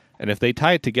siblings. And if they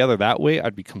tie it together that way,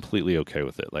 I'd be completely okay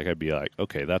with it. Like, I'd be like,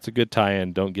 okay, that's a good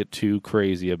tie-in. Don't get too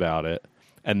crazy about it.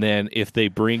 And then if they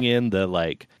bring in the,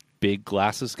 like, big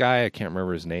glasses guy, I can't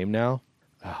remember his name now.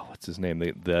 Oh, what's his name?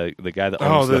 The guy that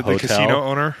owns the hotel. The casino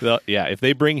owner? Yeah, if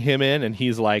they bring him in and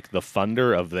he's like the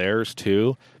funder of theirs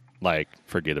too, like,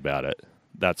 forget about it.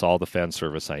 That's all the fan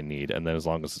service I need. And then as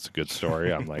long as it's a good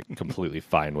story, I'm like completely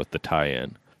fine with the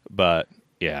tie-in. But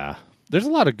yeah, there's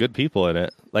a lot of good people in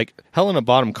it. Like, Helena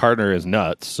Bonham Carter is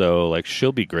nuts, so like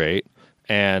she'll be great.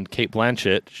 And Cate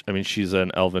Blanchett, I mean, she's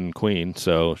an elven queen,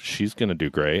 so she's going to do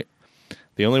great.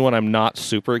 The only one I'm not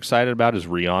super excited about is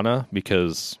Rihanna,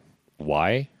 because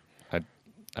why?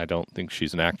 I don't think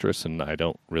she's an actress, and I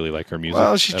don't really like her music.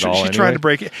 Well, she's trying to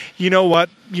break it. You know what?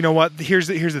 Here's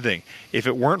the thing. If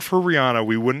it weren't for Rihanna,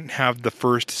 we wouldn't have the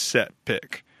first set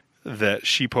pick that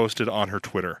she posted on her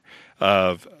Twitter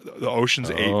of the Ocean's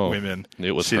 8 women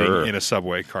sitting in a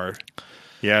subway car.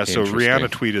 Yeah, so Rihanna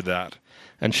tweeted that.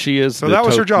 And she is so that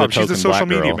was her job. She's the social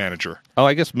media manager. Oh,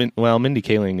 I guess. Mindy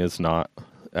Kaling is not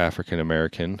African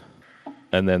American.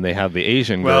 And then they have the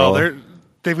Asian girl. Well,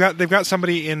 they've got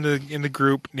somebody in the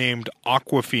group named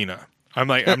Awkwafina. I'm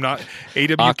not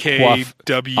AWKWAFINA.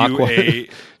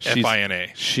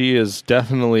 She is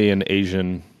definitely an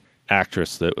Asian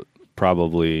actress that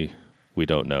probably we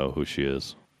don't know who she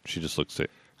is. She just looks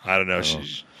sick. I don't know.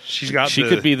 She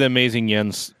could be the Amazing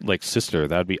Yen's like sister.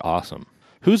 That'd be awesome.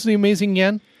 Who's the Amazing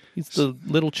Yen? He's the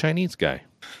little Chinese guy.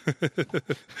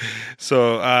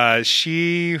 So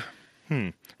she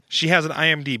has an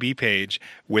IMDb page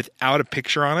without a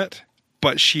picture on it,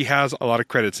 but she has a lot of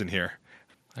credits in here.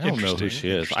 I don't know who she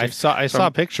is. I saw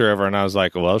a picture of her, and I was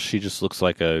like, well, she just looks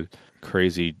like a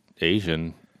crazy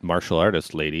Asian martial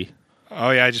artist lady.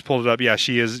 Oh yeah, I just pulled it up. Yeah,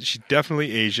 she's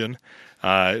definitely Asian.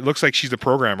 It looks like she's a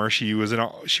programmer. She was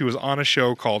on a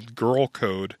show called Girl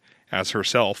Code as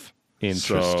herself.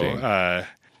 Interesting. So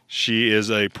She is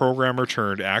a programmer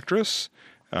turned actress.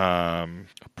 A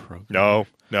program.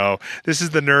 No. This is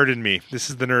the nerd in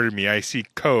me. I see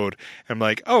code. I'm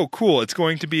like, oh, cool. It's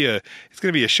going to be a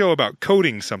show about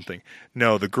coding something.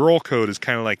 No, the girl code is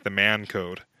kind of like the man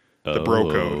code, the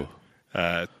bro code.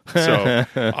 So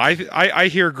I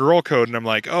hear girl code and I'm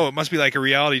like, oh, it must be like a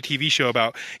reality TV show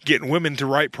about getting women to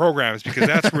write programs because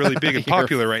that's really big and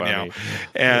popular right now.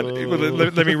 And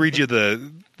let me read you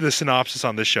the synopsis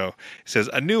on this show. It says,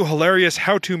 a new hilarious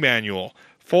how-to manual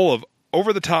full of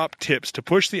over-the-top tips to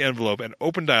push the envelope and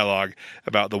open dialogue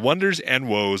about the wonders and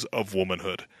woes of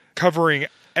womanhood, covering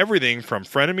everything from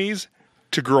frenemies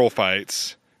to girl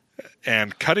fights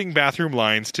and cutting bathroom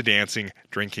lines to dancing,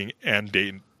 drinking, and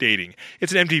dating.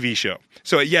 It's an MTV show.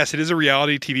 So, yes, it is a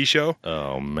reality TV show.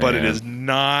 Oh, man. But it is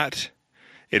not...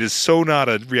 It is so not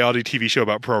a reality TV show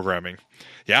about programming.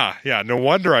 Yeah. No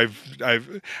wonder I'm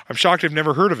shocked I've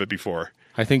never heard of it before.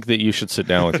 I think that you should sit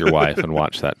down with your wife and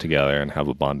watch that together and have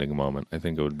a bonding moment. I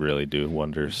think it would really do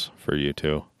wonders for you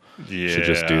two. Yeah. You should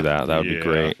just do that. That would be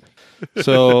great.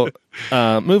 So,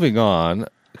 moving on,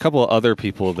 a couple of other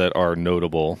people that are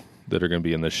notable that are going to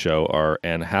be in this show are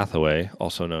Anne Hathaway,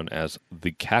 also known as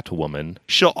the Catwoman.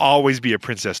 She'll always be a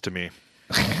princess to me.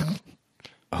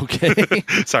 Okay.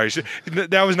 Sorry,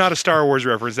 that was not a Star Wars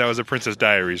reference. That was a Princess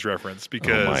Diaries reference.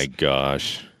 Because, oh my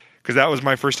gosh. Because that was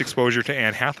my first exposure to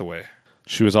Anne Hathaway.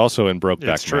 She was also in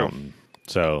Brokeback Mountain.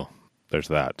 So there's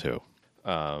that too.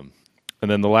 And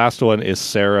then the last one is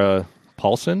Sarah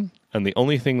Paulson. And the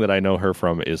only thing that I know her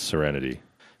from is Serenity.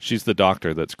 She's the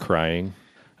doctor that's crying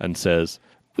and says,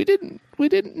 we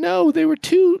didn't know they were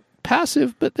too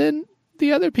passive, but then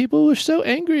the other people were so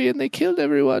angry and they killed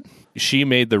everyone. She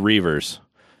made the Reavers.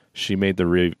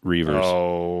 Reavers.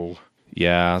 Oh.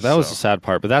 Yeah, that was the sad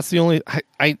part. But that's the only...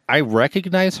 I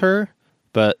recognize her,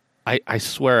 but I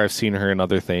swear I've seen her in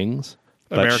other things.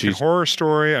 American Horror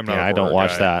Story? I'm not I don't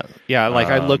watch that. Yeah,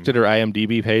 I looked at her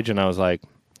IMDb page and I was like,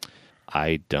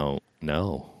 I don't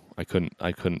know. I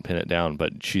couldn't pin it down,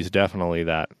 but she's definitely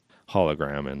that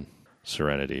hologram in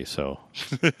Serenity, so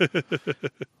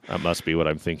that must be what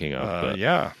I'm thinking of.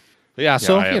 Yeah.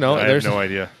 So, I have no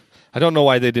idea. I don't know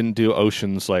why they didn't do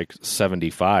Ocean's like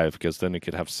 75, because then it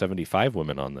could have 75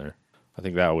 women on there. I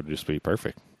think that would just be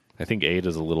perfect. I think 8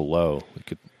 is a little low. We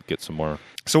could get some more.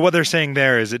 So what they're saying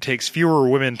there is it takes fewer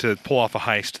women to pull off a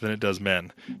heist than it does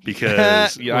men,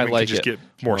 because women can just get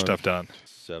more stuff done.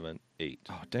 7, 8.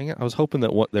 Oh, dang it. I was hoping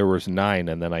that there was 9,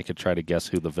 and then I could try to guess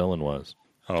who the villain was.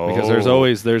 Oh. Because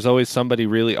there's always somebody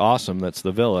really awesome that's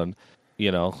the villain.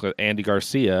 You know, Andy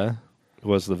Garcia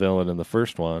was the villain in the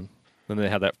first one. Then they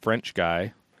had that French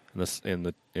guy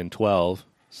in 12.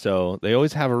 So they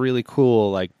always have a really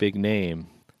cool, like, big name.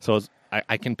 So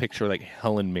I can picture, like,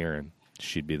 Helen Mirren.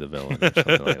 She'd be the villain or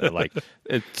something like that. Like,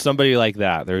 somebody like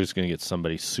that. They're just going to get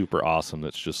somebody super awesome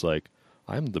that's just like,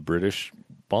 I'm the British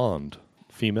Bond,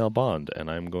 female Bond, and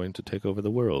I'm going to take over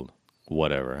the world.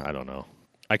 Whatever. I don't know.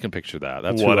 I can picture that.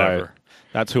 That's whatever.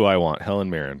 That's who I want, Helen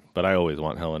Mirren. But I always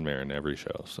want Helen Mirren in every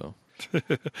show. So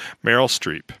Meryl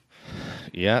Streep.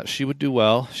 Yeah, she would do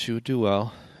well.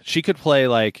 She could play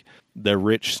like the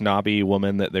rich, snobby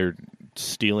woman that they're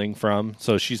stealing from.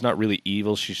 So she's not really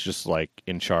evil. She's just like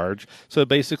in charge. So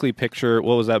basically picture,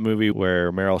 what was that movie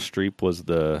where Meryl Streep was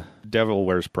the Devil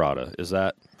Wears Prada? Is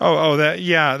that? That's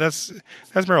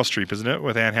Meryl Streep, isn't it?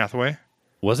 With Anne Hathaway.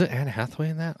 Was it Anne Hathaway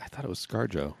in that? I thought it was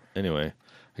ScarJo. Anyway,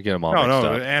 I get them all mixed up.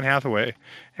 No, Anne Hathaway.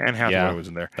 Anne Hathaway was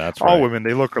in there. That's right. All women,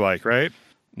 they look alike, right?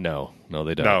 No,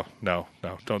 they don't. No.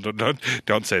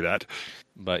 Don't say that.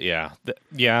 But yeah,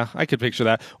 I could picture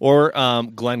that. Or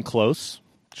Glenn Close.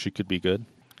 She could be good.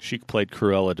 She played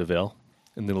Cruella de Vil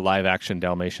in the live-action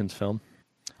Dalmatians film.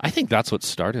 I think that's what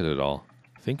started it all.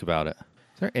 Think about it.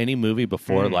 Is there any movie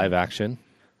before live-action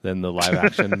than the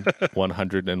live-action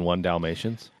 101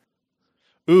 Dalmatians?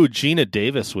 Ooh, Gina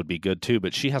Davis would be good, too,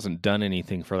 but she hasn't done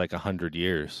anything for like 100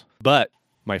 years. But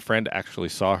my friend actually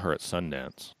saw her at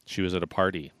Sundance. She was at a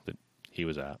party that he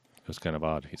was at. It was kind of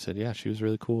odd. He said, yeah, she was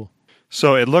really cool.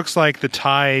 So it looks like the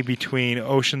tie between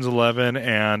Ocean's 11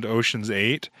 and Ocean's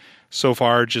 8 so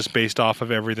far, just based off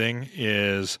of everything,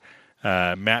 is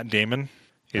Matt Damon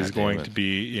is going to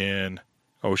be in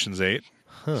Ocean's 8.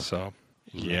 Huh. So,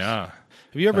 yeah.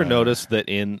 Have you ever noticed that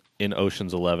in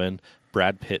Ocean's 11,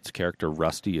 Brad Pitt's character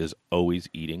Rusty is always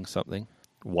eating something?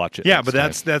 Watch it. Yeah, but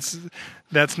that's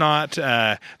not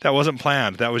that wasn't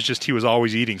planned. That was just he was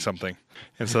always eating something,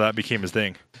 and so that became his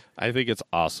thing. I think it's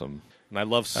awesome, and I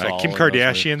love Saul. Kim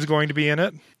Kardashian's going to be in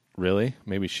it. Really?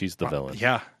 Maybe she's the villain.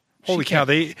 Yeah. Holy cow!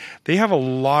 They have a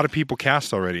lot of people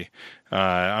cast already.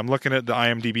 I'm looking at the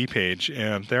IMDb page,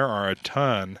 and there are a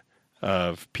ton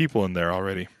of people in there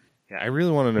already. Yeah, I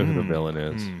really want to know who the Mm, villain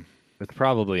is. mm. It's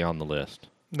probably on the list.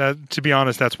 To be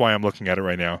honest, that's why I'm looking at it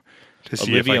right now to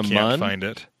see Olivia if I can't Munn? find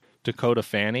it. Dakota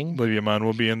Fanning. Olivia Munn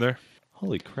will be in there.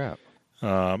 Holy crap!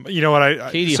 You know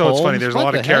what? Katie so it's funny. Holmes? There's a What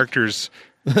lot the of heck? characters.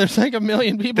 There's like 1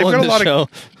 million people They've in got a this lot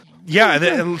show. Yeah,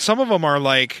 and some of them are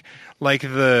like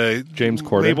the James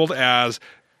Corden. labeled as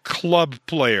club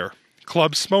player,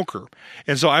 club smoker,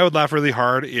 and so I would laugh really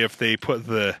hard if they put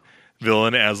the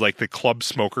villain as like the club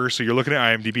smoker. So you're looking at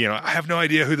IMDb, and I have no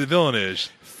idea who the villain is.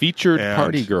 Featured And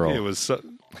party girl. It was,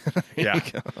 yeah,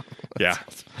 yeah,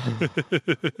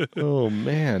 Oh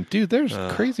man, dude, there's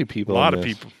crazy a people. lot in of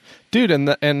this. people. dude, and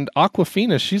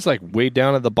Aquafina, she's like way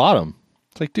down at the bottom.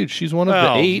 It's like, dude, she's one of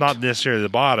Well, the 8. not necessarily the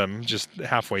bottom, just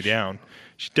halfway down.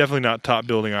 She's definitely not top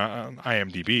building on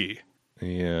IMDb.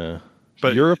 Yeah,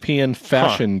 But European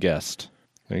fashion guest.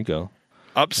 There you go,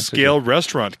 upscale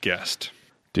restaurant guest.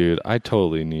 dude. I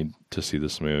totally need to see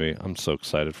this movie. I'm so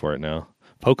excited for it now.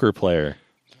 Poker player,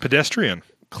 Pedestrian.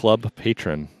 club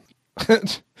patron.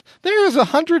 There's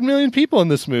 100 million people in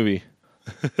this movie.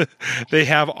 They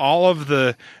have all of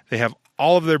their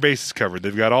bases covered.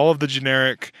 They've got all of the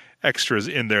generic extras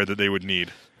in there that they would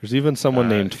need. There's even someone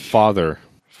named Father.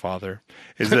 Father.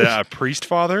 Is that a priest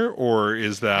father or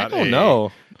is I that don't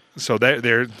know. So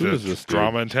the is this dude?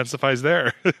 drama intensifies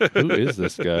there. Who is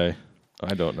this guy?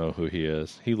 I don't know who he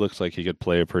is. He looks like he could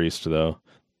play a priest, though.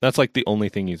 That's like the only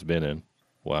thing he's been in.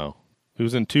 Wow. He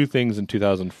was in 2 things in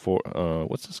 2004.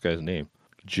 What's this guy's name?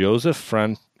 Joseph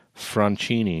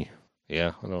Francini.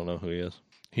 Yeah, I don't know who he is.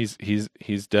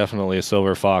 He's definitely a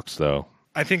silver fox, though.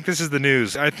 I think this is the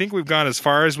news. I think we've gone as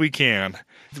far as we can.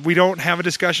 We don't have a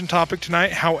discussion topic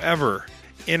tonight. However,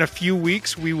 in a few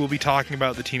weeks, we will be talking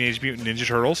about the Teenage Mutant Ninja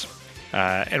Turtles.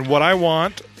 And what I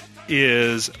want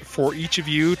is for each of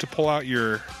you to pull out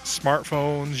your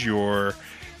smartphones, your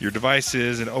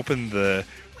devices, and open the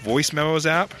Voice Memos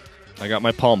app. I got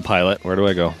my Palm Pilot. Where do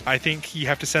I go? I think you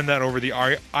have to send that over the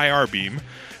IR beam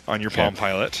on your Palm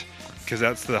Pilot because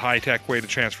that's the high-tech way to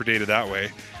transfer data that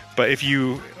way. But if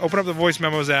you open up the Voice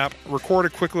Memos app, record a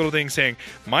quick little thing saying,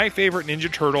 my favorite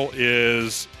Ninja Turtle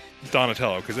is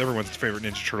Donatello, because everyone's favorite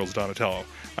Ninja Turtle is Donatello.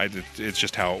 It's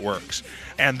just how it works.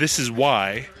 And this is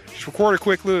why. Just record a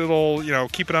quick little,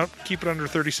 keep it under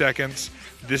 30 seconds.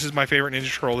 This is my favorite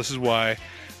Ninja Turtle. This is why.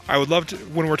 I would love to,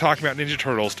 when we're talking about Ninja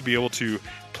Turtles, to be able to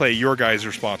play your guys'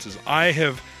 responses. I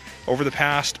have, over the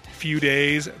past few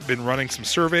days, been running some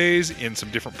surveys in some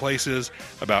different places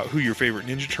about who your favorite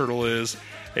Ninja Turtle is.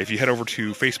 If you head over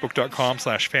to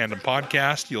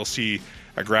facebook.com/fandompodcast, you'll see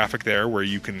a graphic there where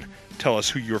you can tell us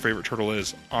who your favorite turtle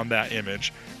is on that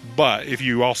image. But if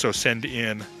you also send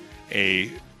in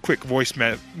a quick voice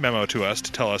memo to us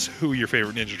to tell us who your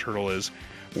favorite Ninja Turtle is,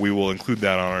 we will include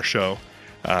that on our show.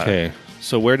 Okay,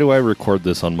 so where do I record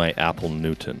this on my Apple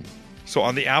Newton? So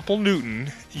on the Apple Newton,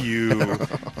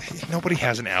 nobody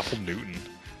has an Apple Newton.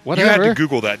 Whatever. You had to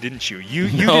Google that, didn't you? You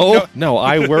No,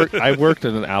 I worked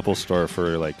at an Apple store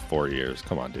for like 4 years.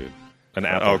 Come on, dude. An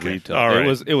Apple retail. All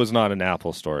right. It was not an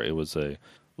Apple store. It was a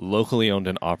locally owned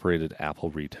and operated Apple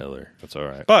retailer. That's all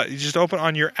right. But you just open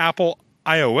on your Apple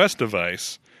iOS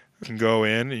device. You can go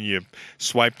in and you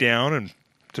swipe down and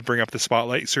to bring up the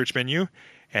Spotlight search menu.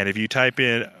 And if you type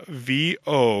in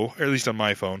VO, or at least on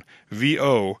my phone,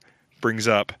 VO brings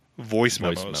up voice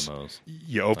memos.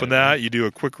 You open that, you do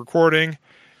a quick recording,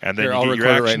 and then you get your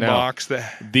action box.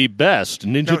 The best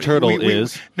Ninja Turtle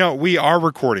is... No, we are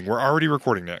recording. We're already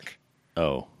recording, Nick.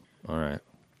 Oh, all right.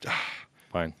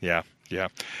 Fine. Yeah.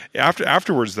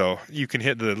 Afterwards, though, you can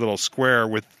hit the little square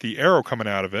with the arrow coming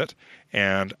out of it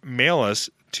and mail us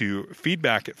to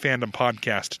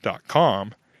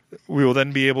feedback@fandompodcast.com. We will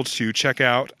then be able to check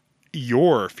out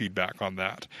your feedback on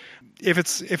that. If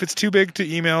it's too big to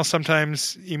email,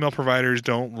 sometimes email providers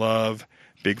don't love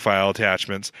big file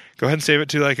attachments. Go ahead and save it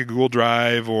to like a Google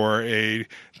Drive or a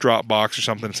Dropbox or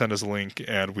something. Send us a link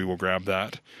and we will grab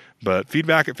that. But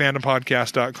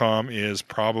feedback@fandompodcast.com is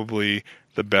probably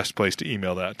the best place to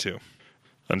email that to.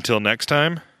 Until next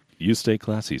time, you stay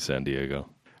classy, San Diego.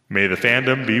 May the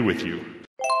fandom be with you.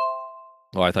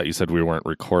 Oh, I thought you said we weren't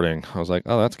recording. I was like,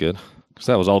 oh, that's good. Because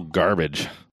that was all garbage.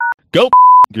 Go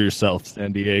yourself,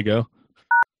 San Diego.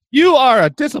 You are a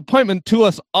disappointment to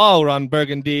us all, Ron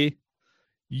Burgundy.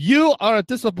 You are a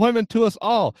disappointment to us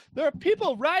all. There are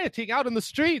people rioting out in the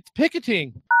streets,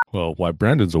 picketing. Well, while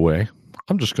Brandon's away,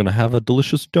 I'm just going to have a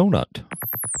delicious donut.